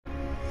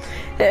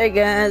Hey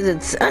guys,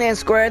 it's Onion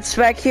Squirts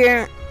back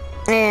here,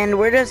 and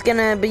we're just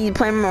gonna be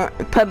playing more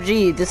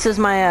PUBG. This is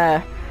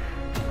my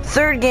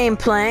third game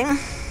playing.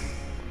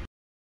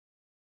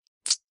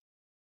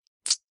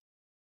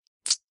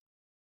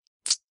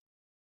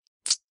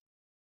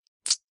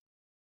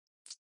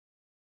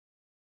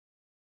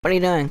 What are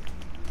you doing?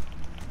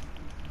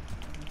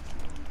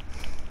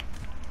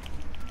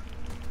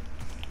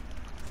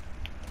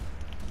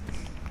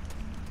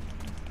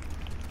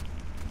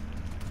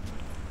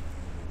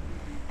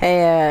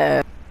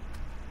 Hey,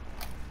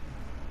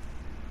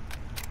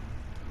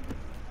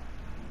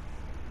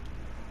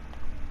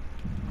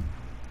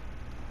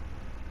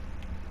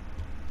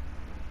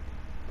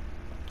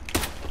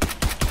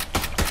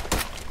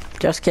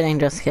 just kidding,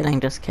 just kidding,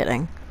 just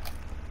kidding.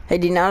 Hey,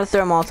 do you know how to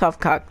throw a Molotov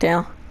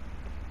cocktail?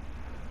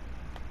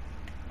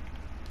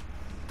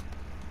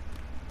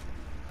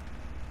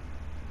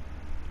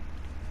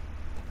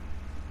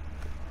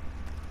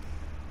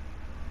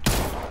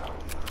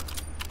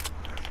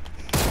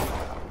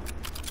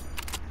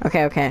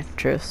 Okay, okay,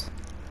 truce.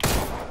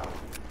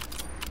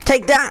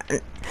 Take that!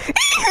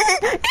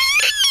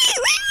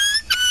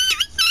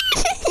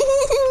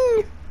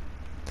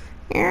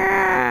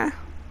 Yeah.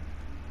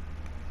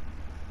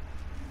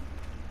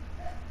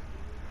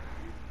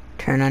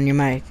 Turn on your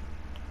mic.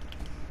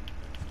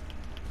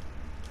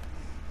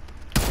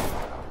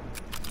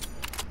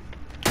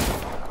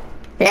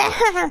 Yeah,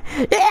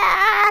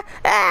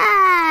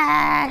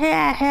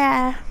 yeah,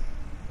 yeah.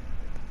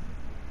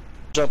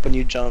 Jump when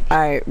you jump.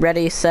 Alright,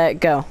 ready,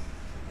 set, go.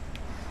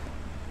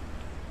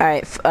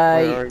 Alright,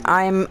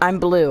 I'm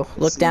blue.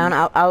 Look down,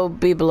 I'll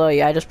be below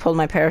you. I just pulled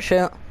my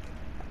parachute.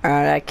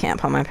 Alright, I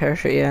can't pull my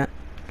parachute yet.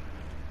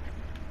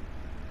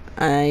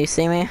 You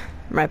see me?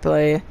 I'm right below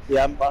you.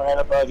 Yeah, I'm right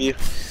above you.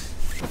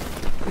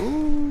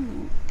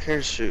 Ooh,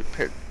 parachute.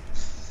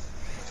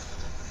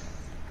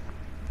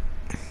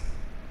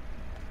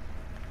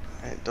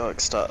 Alright, dog,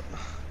 stop.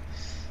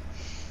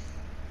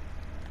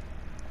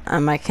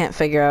 I can't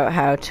figure out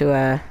how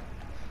to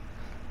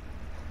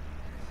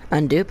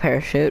undo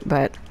parachute,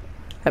 but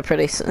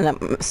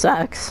that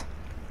sucks.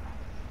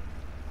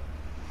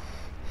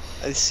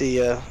 I see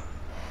ya.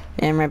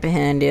 Yeah, I'm right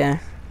behind you.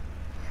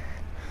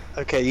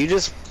 Okay, you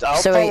just. I'll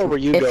So follow where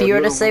you go. if you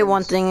were to say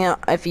one thing,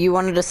 if you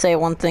wanted to say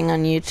one thing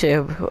on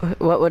YouTube,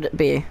 what would it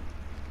be?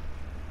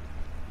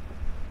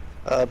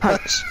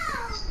 Punch.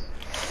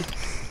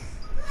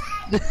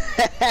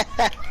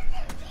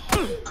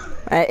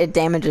 It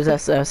damages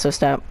us though, so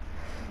stop.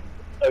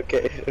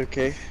 Okay,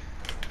 okay.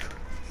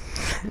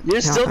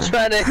 You're still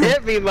trying to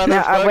hit me,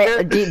 motherfucker. No,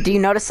 wait, do you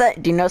notice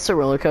that? Do you notice the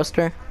roller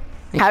coaster?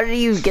 How did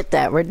you get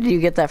that? Where did you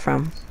get that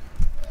from?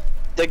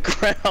 The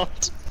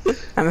ground.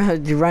 I'm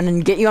gonna run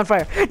and get you on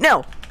fire.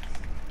 No!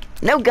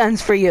 No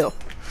guns for you!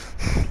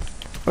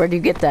 Where did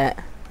you get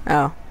that?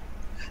 Oh.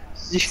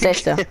 Stay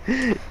still.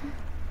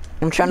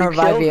 I'm trying to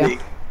revive you.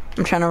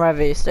 I'm trying to revive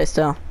you. Stay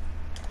still.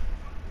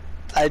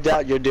 I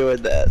doubt you're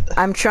doing that.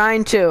 I'm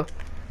trying to.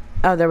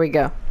 Oh, there we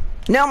go.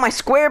 No, my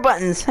square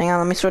buttons! Hang on,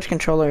 let me switch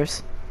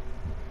controllers.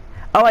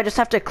 Oh, I just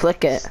have to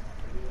click it.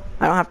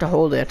 I don't have to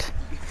hold it.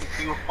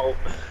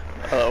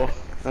 Oh,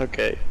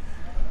 okay.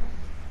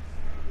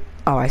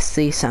 Oh, I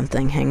see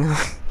something. Hang on.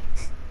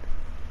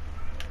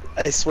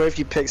 I swear if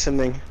you pick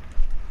something.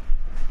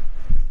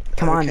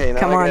 Come on, okay,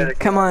 come on,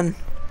 come on.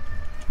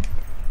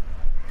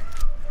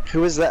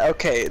 Who is that?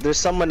 Okay, there's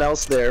someone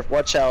else there.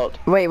 Watch out.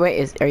 Wait,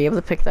 are you able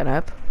to pick that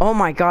up? Oh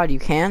my god, you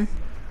can?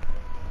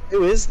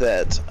 Who is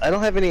that? I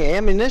don't have any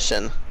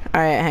ammunition.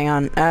 Alright, hang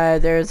on.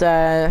 There's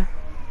never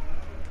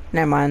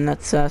mind,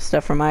 that's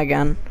stuff from my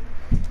gun.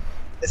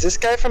 Is this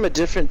guy from a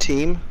different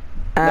team?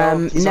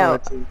 No, he's on our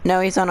team. No,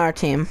 he's on our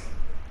team.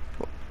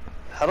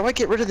 How do I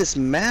get rid of this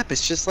map?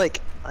 It's just like,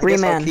 I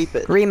guess I'll keep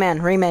it.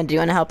 Reman, do you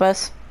want to help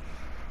us?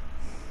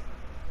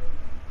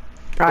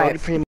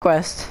 Alright, friend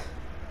request.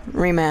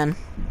 Reman.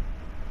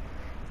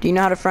 Do you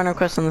know how to friend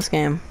request on this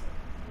game?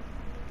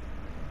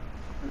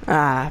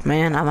 Ah,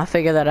 man, I'm gonna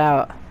figure that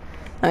out.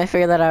 Let me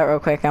figure that out real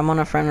quick. I'm on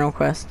a friend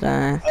request.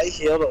 I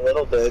healed a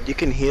little bit. You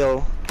can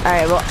heal.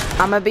 Alright, well,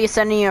 I'm gonna be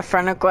sending you a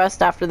friend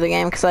request after the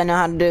game because I know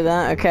how to do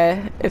that,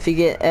 okay? If you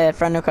get a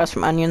friend request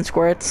from Onion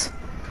Squirts.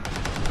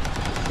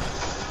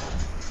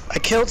 I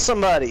killed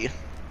somebody.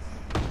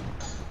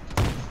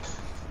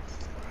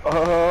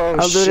 Oh,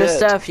 I'll shit. do his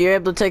stuff. You're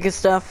able to take his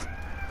stuff?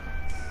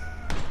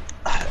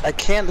 I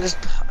can't just.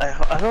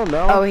 I don't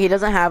know. Oh, he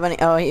doesn't have any.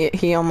 Oh,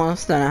 he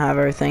almost doesn't have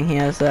everything. He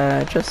has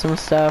just some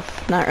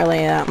stuff. Not really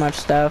that much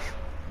stuff.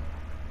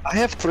 I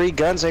have 3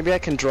 guns. Maybe I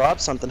can drop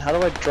something. How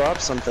do I drop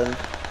something?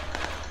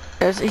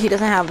 He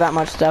doesn't have that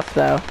much stuff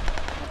though.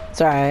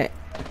 It's alright.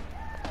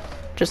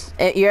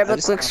 You're able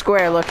to click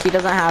square. Look, he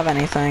doesn't have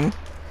anything.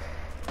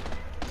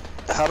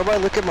 How do I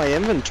look at my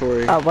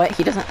inventory? Oh, what?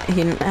 He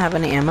didn't have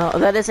any ammo. Oh,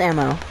 that is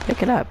ammo.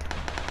 Pick it up.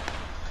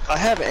 I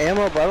have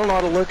ammo, but I don't know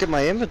how to look at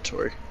my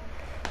inventory.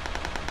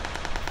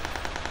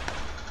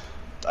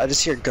 I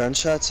just hear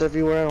gunshots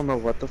everywhere. I don't know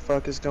what the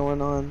fuck is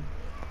going on.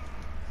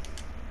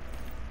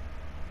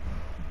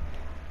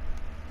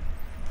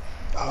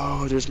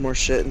 Oh, there's more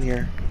shit in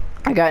here.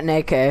 I got an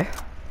AK.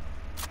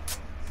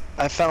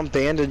 I found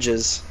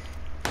bandages.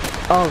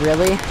 Oh,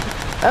 really?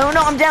 Oh,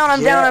 no, I'm down,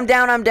 I'm down, I'm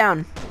down, I'm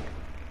down.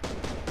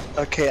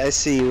 Okay, I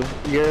see you.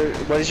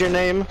 What is your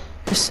name?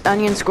 Just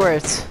onion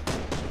squirts.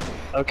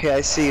 Okay,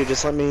 I see you.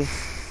 Just let me...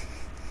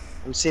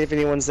 I'm seeing if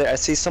anyone's there. I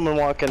see someone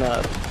walking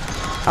up.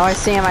 Oh, I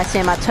see him, I see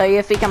him. I'll tell you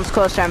if he comes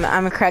closer. I'm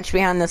gonna crouch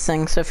behind this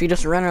thing, so if you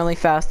just run really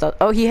fast,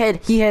 Oh, he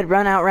hid.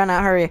 Run out,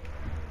 hurry.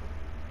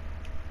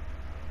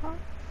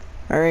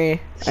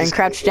 Hurry. And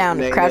crouch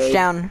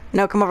down.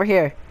 No, come over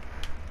here.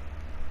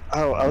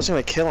 Oh, I was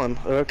gonna kill him.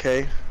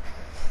 Okay.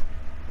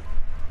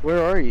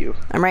 Where are you?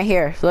 I'm right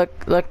here. Look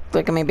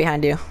at me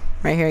behind you.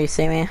 Right here, you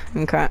see me?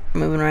 I'm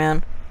moving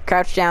around.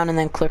 Crouch down and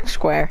then click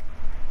square.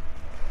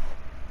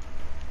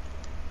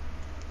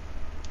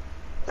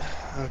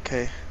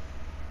 Okay.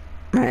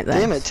 Alright,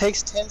 thanks. Damn, it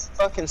takes 10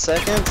 fucking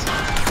seconds?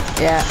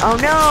 Yeah. Oh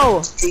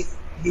no!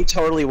 He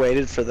totally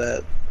waited for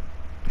that.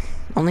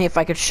 Only if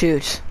I could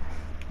shoot.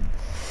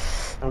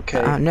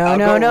 Okay. Oh,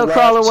 no,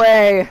 crawl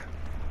away!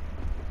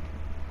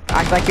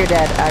 Act like you're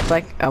dead.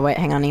 Oh wait,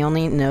 hang on, he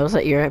only knows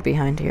that you're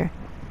behind here.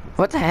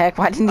 What the heck?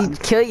 Why didn't he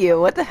kill you?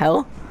 What the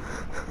hell?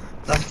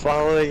 I'm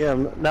following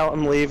him. Now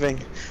I'm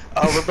leaving.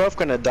 Oh, we're both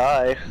gonna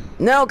die.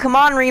 No, come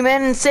on,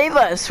 Reman, save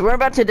us! We're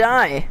about to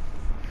die.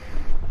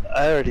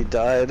 I already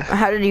died.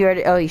 How did you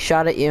already? Oh, he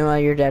shot at you while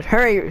you're dead.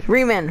 Hurry,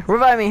 Reman,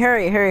 revive me!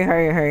 Hurry!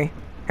 Hurry!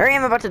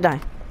 I'm about to die.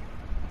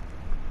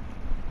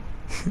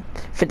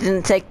 If it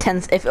didn't take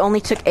if it only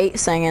took 8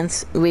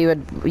 seconds, you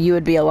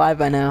would be alive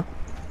by now.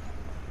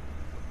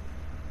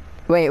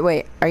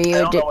 Wait, are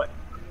you?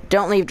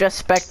 Don't leave,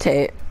 just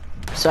spectate,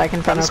 so I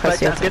can find out.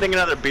 I'm getting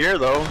another beer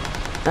though.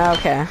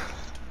 Okay.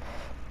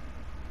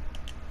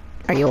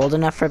 Are you old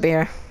enough for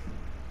beer?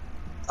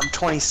 I'm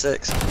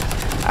 26.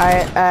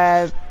 Alright,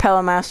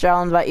 Pello Master,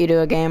 I'll invite you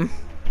to a game.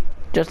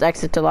 Just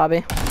exit to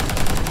lobby.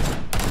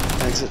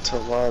 Exit to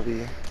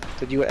lobby.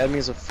 Did you add me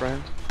as a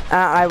friend?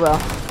 I will.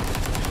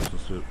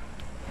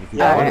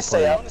 Yeah, I want to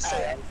stay out.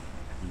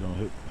 You don't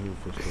hit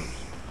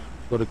footsteps.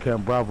 Go to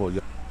Camp Bravo.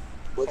 Yeah.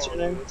 What's your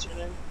name?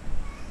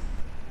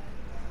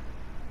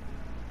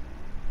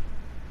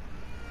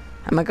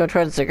 I'm gonna go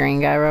towards the green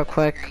guy real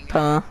quick,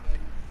 Pello.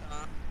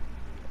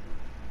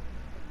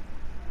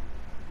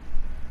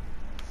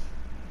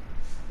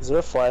 Is there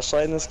a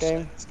flashlight in this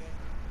game?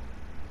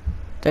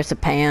 There's a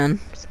pan.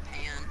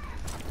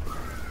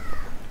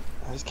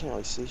 I just can't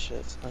really see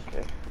shit.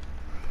 Okay.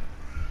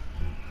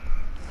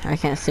 I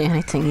can't see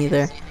anything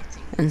either.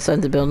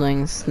 Inside the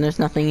buildings. There's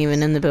nothing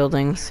even in the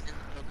buildings.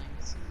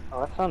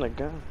 Oh, I found a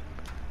gun.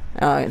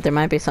 Oh, there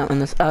might be something in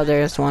this. Oh,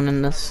 there's one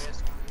in this.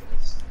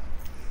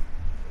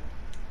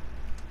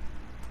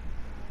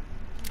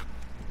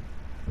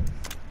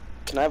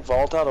 Can I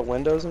vault out of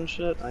windows and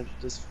shit? I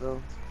just fell.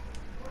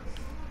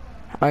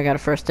 Oh, I got a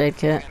first aid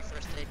kit.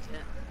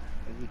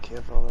 You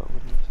can't vault out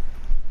windows.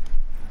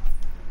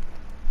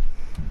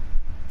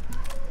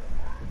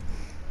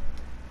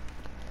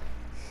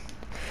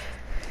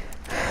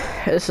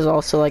 This is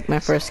also like my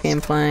first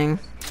game playing.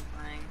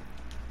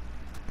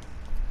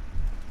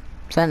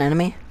 Is that an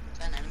enemy?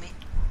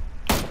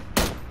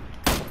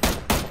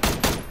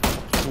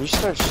 Can you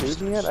start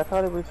shooting yet? I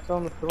thought it was still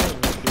on the floor.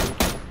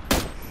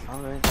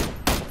 Alright.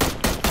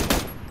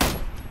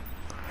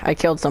 I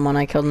killed someone,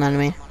 I killed an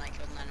enemy.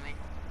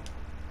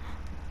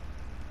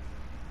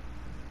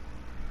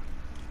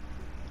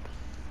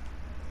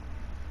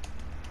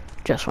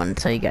 Just wanted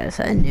to tell you guys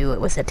I knew it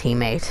was a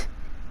teammate.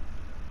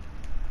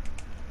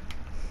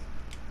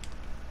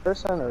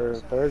 Person or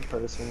third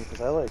person? Because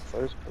I like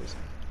first person.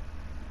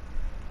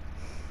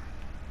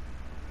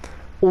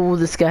 Oh,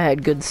 this guy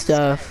had good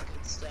stuff.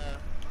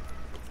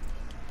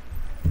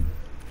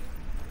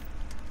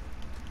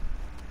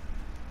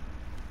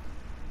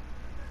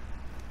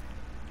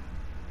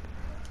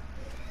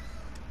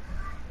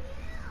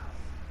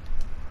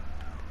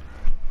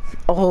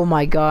 Oh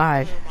my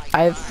god.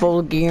 I have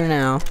full gear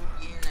now.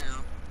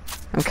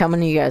 I'm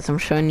coming to you guys. I'm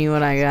showing you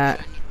what I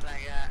got.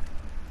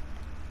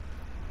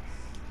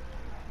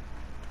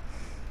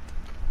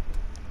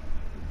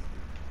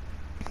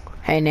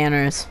 Hey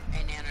nanners.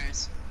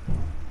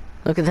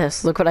 Look at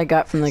this. Look what I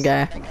got from the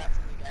guy.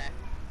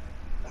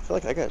 I feel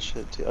like I got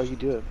shit too. Oh, you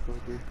do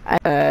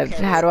have.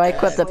 How do I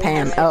equip the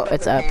pan? Oh,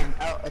 it's up.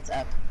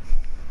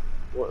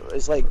 What,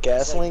 is like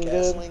gasoline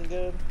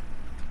good?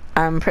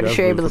 I'm pretty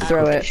sure you're able to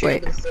throw it.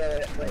 Wait.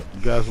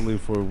 Gasoline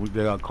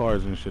they got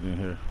cars and shit in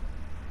here.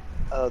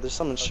 Oh, there's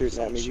someone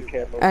shooting at me. You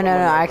can't. Oh no,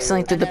 I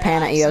accidentally threw the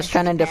pan at you. I was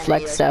trying to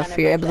deflect stuff.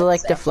 You're able to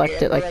like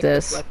deflect it like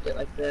this.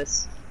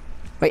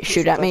 Wait,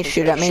 shoot at me,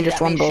 just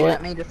one bullet.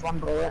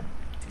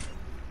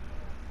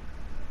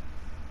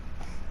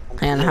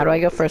 And how do I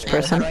go first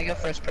person?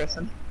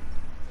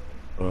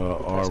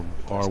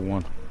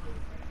 R1.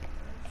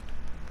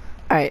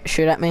 Alright,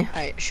 shoot at me.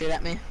 I'm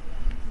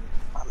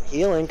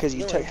healing because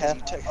you took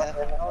half.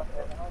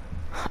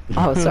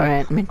 Oh,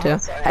 sorry, me too.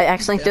 I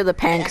accidentally threw the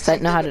pan because I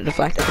didn't know how to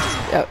deflect it.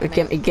 Oh,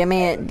 give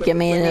me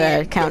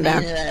a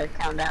countdown.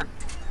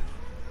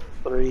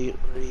 3,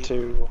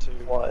 2,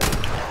 1.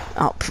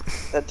 Oh.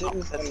 That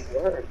didn't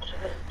work.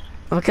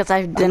 Because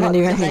I didn't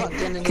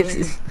even.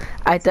 Cause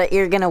I thought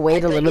you were gonna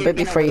wait a little bit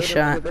before you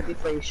shot.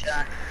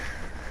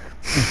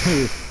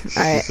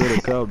 Alright.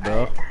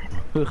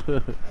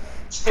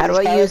 How do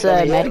I use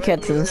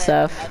medkits and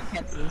stuff?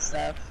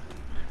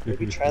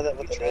 Maybe try that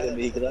with the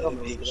enemy, because I don't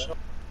know. A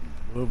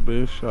little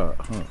bit shot,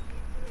 huh?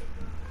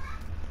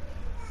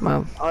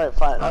 Well. Alright,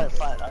 fine. I'm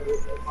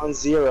on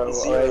 0.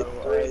 Alright,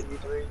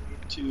 3,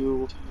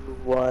 2,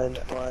 1,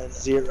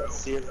 0.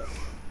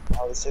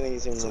 Oh, this thing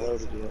is even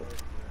loaded yet.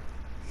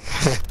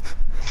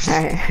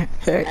 Alright.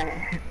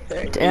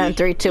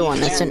 3, 2, 1.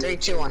 That's it.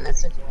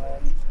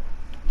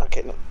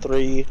 Okay, no.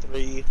 3,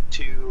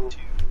 2,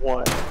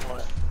 1.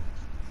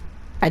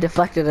 I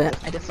deflected it.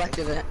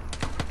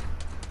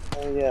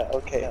 Oh yeah,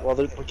 okay. Well,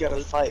 we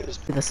gotta fight. Let's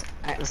do this.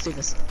 Alright, let's do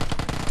this.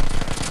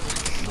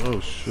 Oh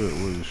shit,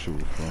 where you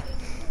shooting from?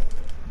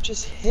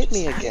 Just hit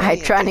me again. I'm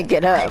trying to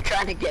get up.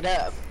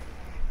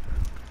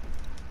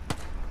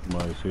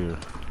 Somebody's here.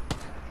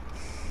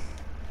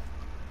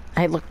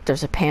 Hey, look,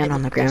 there's a pan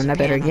on the ground. I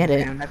better get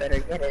it.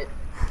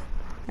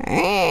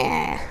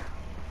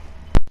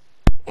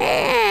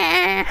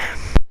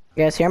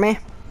 You guys hear me?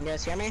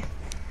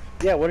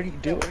 Yeah, what are you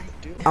doing?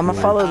 I'm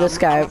gonna follow this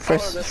guy for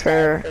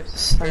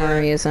some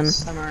reason.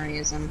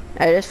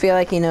 I just feel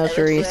like he knows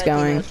where he's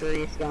going.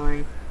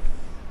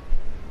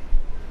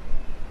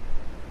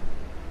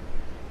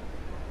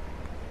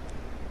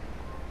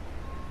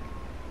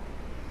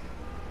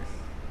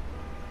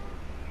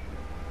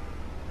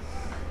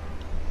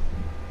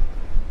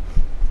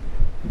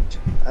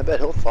 I bet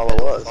he'll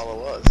follow us.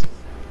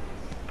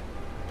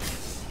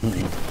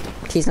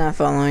 He's not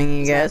following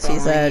you guys.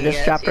 He's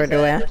just dropped right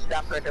away. Oh,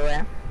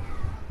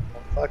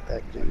 fuck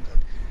that dude.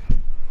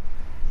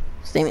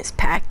 His name is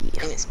Packy.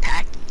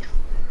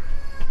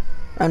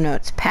 Oh no,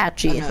 it's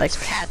Patchy. Like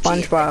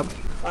SpongeBob.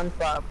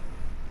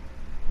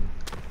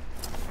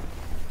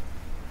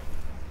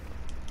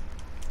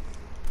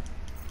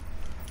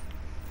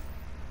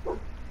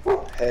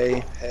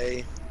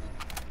 Hey.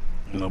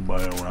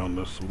 Nobody around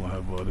us, so we'll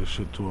have all this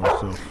shit to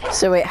ourselves.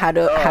 So wait, how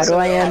do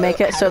I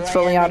make it so it's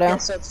fully auto?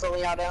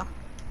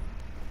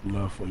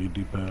 Left on your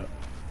D-pad.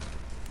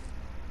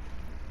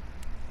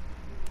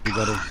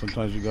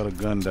 Sometimes you got a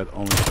gun that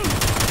only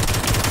shoots.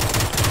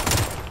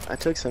 I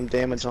took some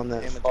damage on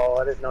that fall.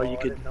 I didn't know you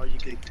could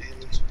take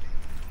damage.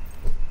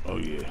 Oh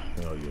yeah,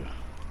 hell yeah.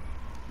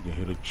 You can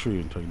hit a tree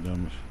and take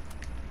damage.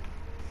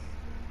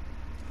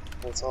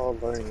 That's all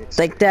learning.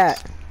 Like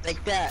that.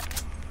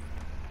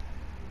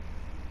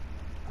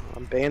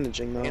 I'm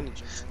bandaging though.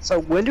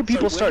 So when do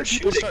people start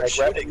shooting? Like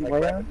right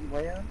away?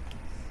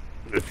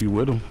 If you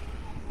with them.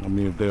 I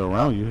mean, if they're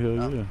around you,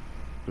 hell yeah. If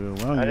they're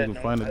around you, you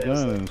can find a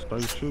gun and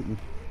start shooting.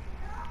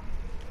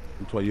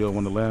 That's why you don't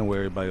want to land where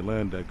everybody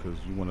land at, because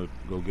you want to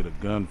go get a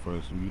gun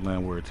first. If you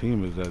land where a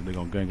team is at, they're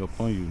going to gang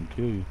up on you and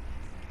kill you.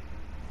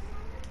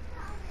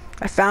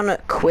 I found a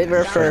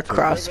quiver for a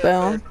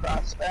crossbow.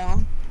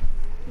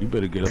 You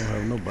better get up. I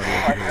have nobody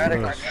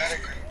else.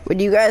 Would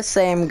you guys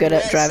say I'm good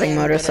at driving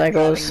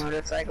motorcycles?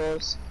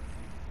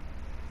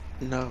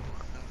 No.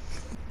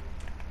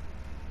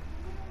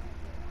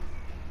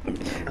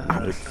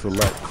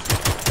 Select.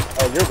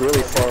 Oh, you're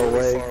really far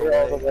away. You're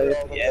all the way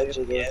at the edge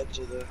of the...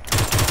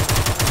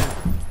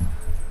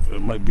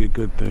 It might be a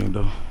good thing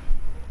though.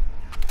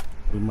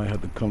 We might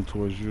have to come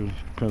towards you.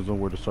 Depends on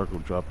where the circle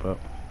drop out.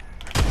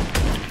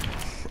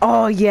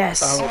 Oh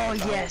yes.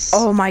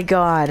 Oh my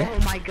god.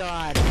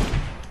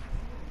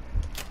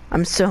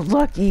 I'm so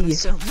lucky.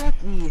 Oh,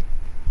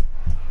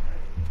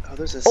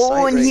 there's a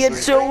Oh, and he had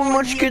racer. so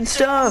much good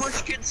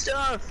stuff.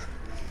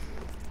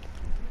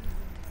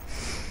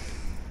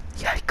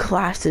 He had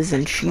glasses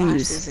and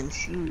shoes.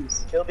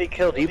 Kill be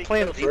killed. Do you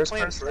play in first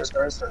person?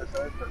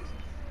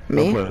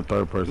 Me? I'm playing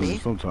third person.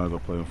 Sometimes I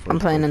play in first. I'm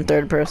playing in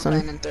third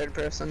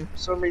person. For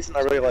some reason,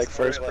 I really like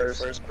first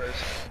person.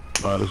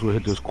 This will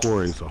hit this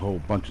quarry. It's a whole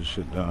bunch of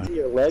shit down here.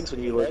 Your legs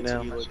when you look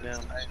now.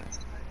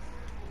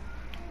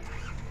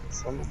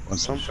 Some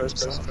first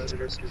person.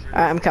 Alright,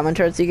 I'm coming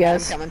towards you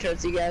guys.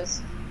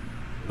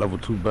 Level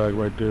 2 bag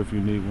right there if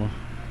you need one.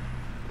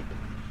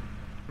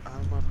 I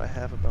don't know if I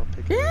have about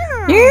picking.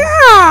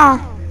 Yeah.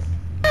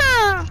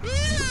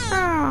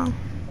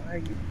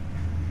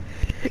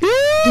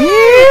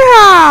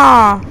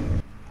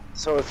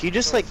 So if you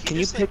just like, can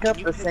you pick up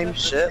the same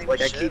shit? Like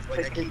I keep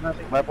picking up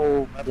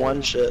level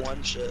 1 shit.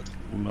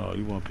 No,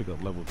 you want to pick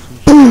up level 2.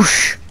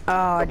 Boosh! Oh,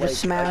 I just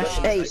smashed.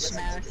 Hey.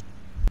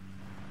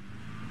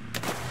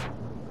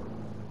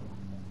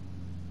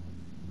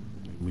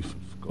 Give me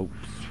some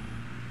scopes.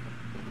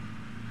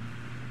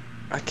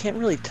 I can't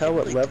really tell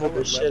what level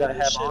the shit I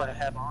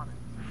have on it.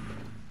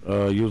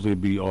 Usually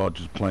it'd be all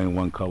just plain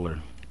one color.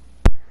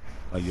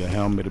 Like your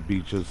helmet would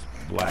be just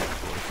black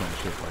or some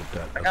shit like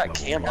that. I got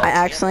camo. I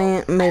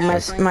accidentally made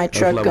my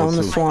truck go in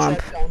the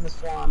swamp.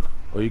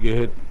 Or you get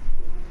hit.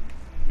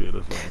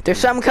 Yeah, There's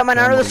something coming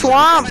out of the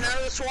swamp!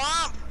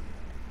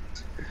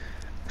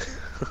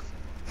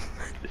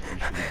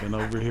 Been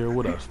over here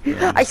with us.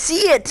 I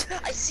see it!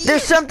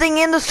 There's something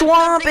in the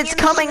swamp! It's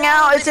coming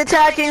out! It's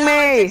attacking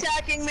me!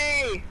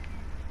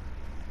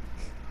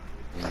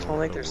 don't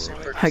think they're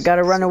super. I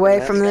gotta run away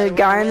from the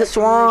guy in the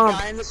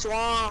swamp.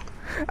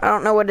 I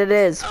don't know what it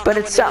is, but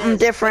it's something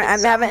different. I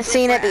haven't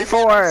seen it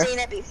before.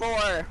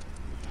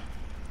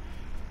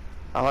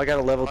 Oh, I got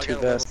a level 2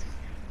 vest.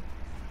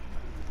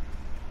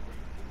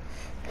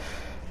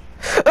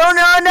 Oh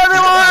no,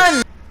 another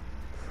one!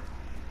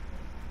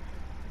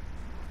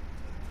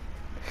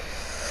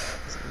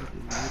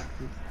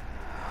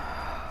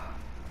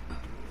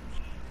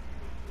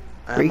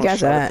 Where you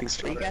guys at?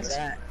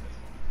 I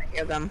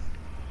hear them.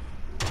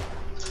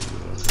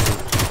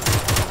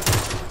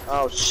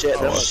 Oh shit,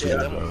 that was shit.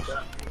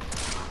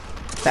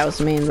 That was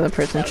me, the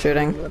person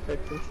shooting.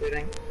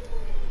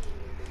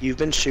 You've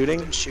been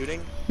shooting?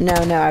 No,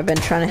 I've been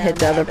trying to hit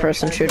the other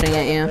person shooting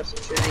at you.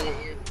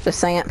 The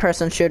second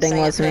person shooting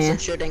was me.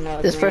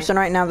 This person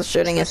right now that's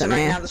shooting isn't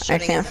me. I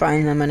can't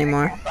find them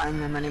anymore. I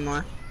don't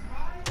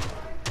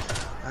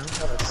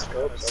have a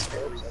scope.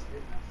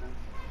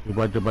 You're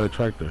right there by the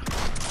tractor.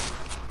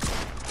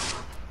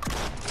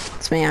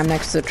 It's me, I'm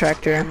next to the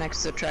tractor.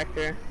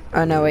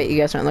 Oh no, wait, you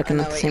guys aren't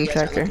looking at the same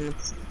tractor.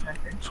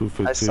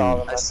 215. I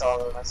saw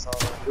them.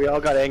 We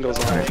all got angles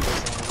on it.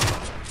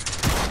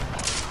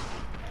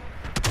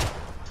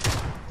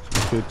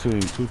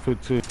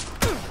 215.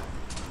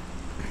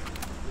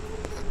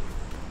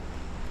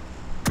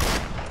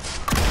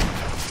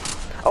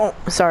 Oh,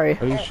 sorry.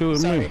 Are you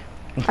shooting me?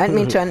 I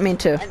didn't mean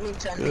to.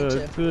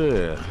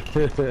 Good.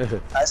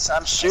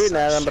 I'm shooting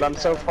at him, but I'm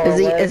so far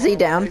away. Is he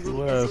down?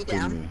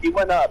 He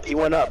went up.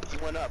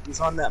 He's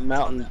on that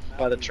mountain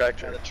by the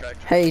tractor.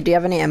 Hey, do you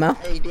have any ammo?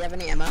 I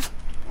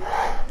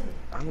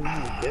don't know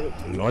how to get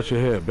it. Watch your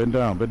head. Bend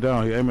down.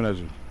 He aiming at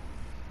you.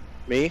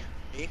 Me?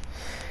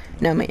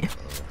 No, me.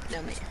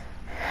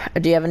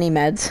 Do you have any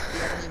meds?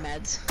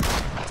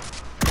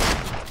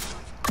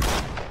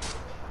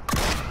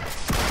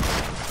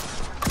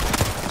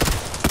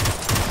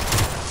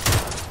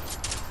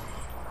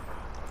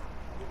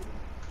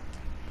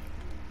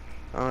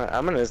 Alright,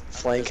 I'm gonna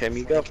flank him.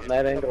 You go from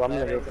that angle, I'm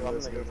gonna go from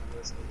this angle.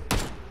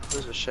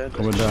 There's a shed.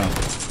 Coming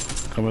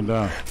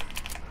down.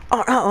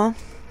 Oh,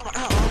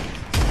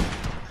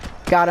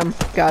 Got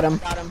him.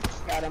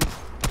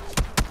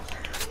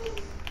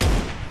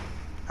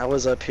 I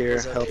was up here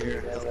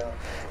helping.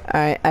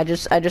 Alright, I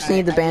just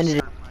need the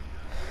bandage.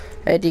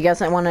 Hey, do you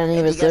guys want any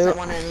of his loot?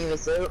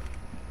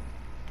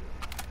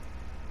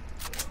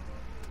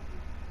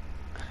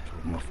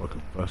 My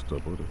fucking vest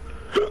up with it.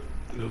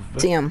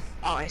 See him.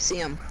 Oh, I see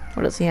him.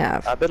 What does he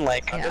have? I've been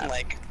like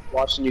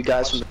watching you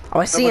guys from the. Oh,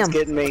 I see him.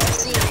 Getting me.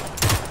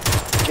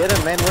 Get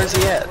him, man. Where's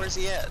he at?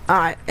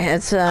 Alright,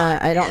 it's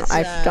I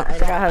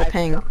forgot how to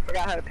ping. I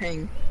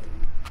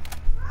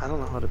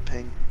don't know how to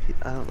ping.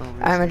 I don't know.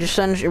 I'm just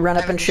gonna run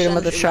up and shoot him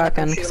with a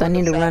shotgun because I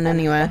need to run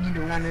anyway.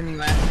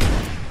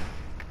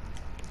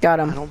 Got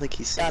him. I don't think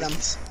he's.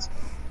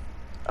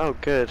 Oh,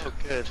 good.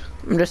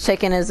 I'm just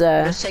taking his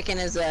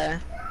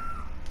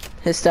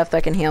stuff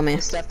that can heal me.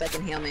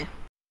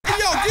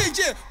 Yo,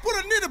 DJ, put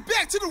a nigga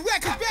back to the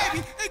record,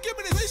 baby, and give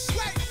me this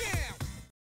right.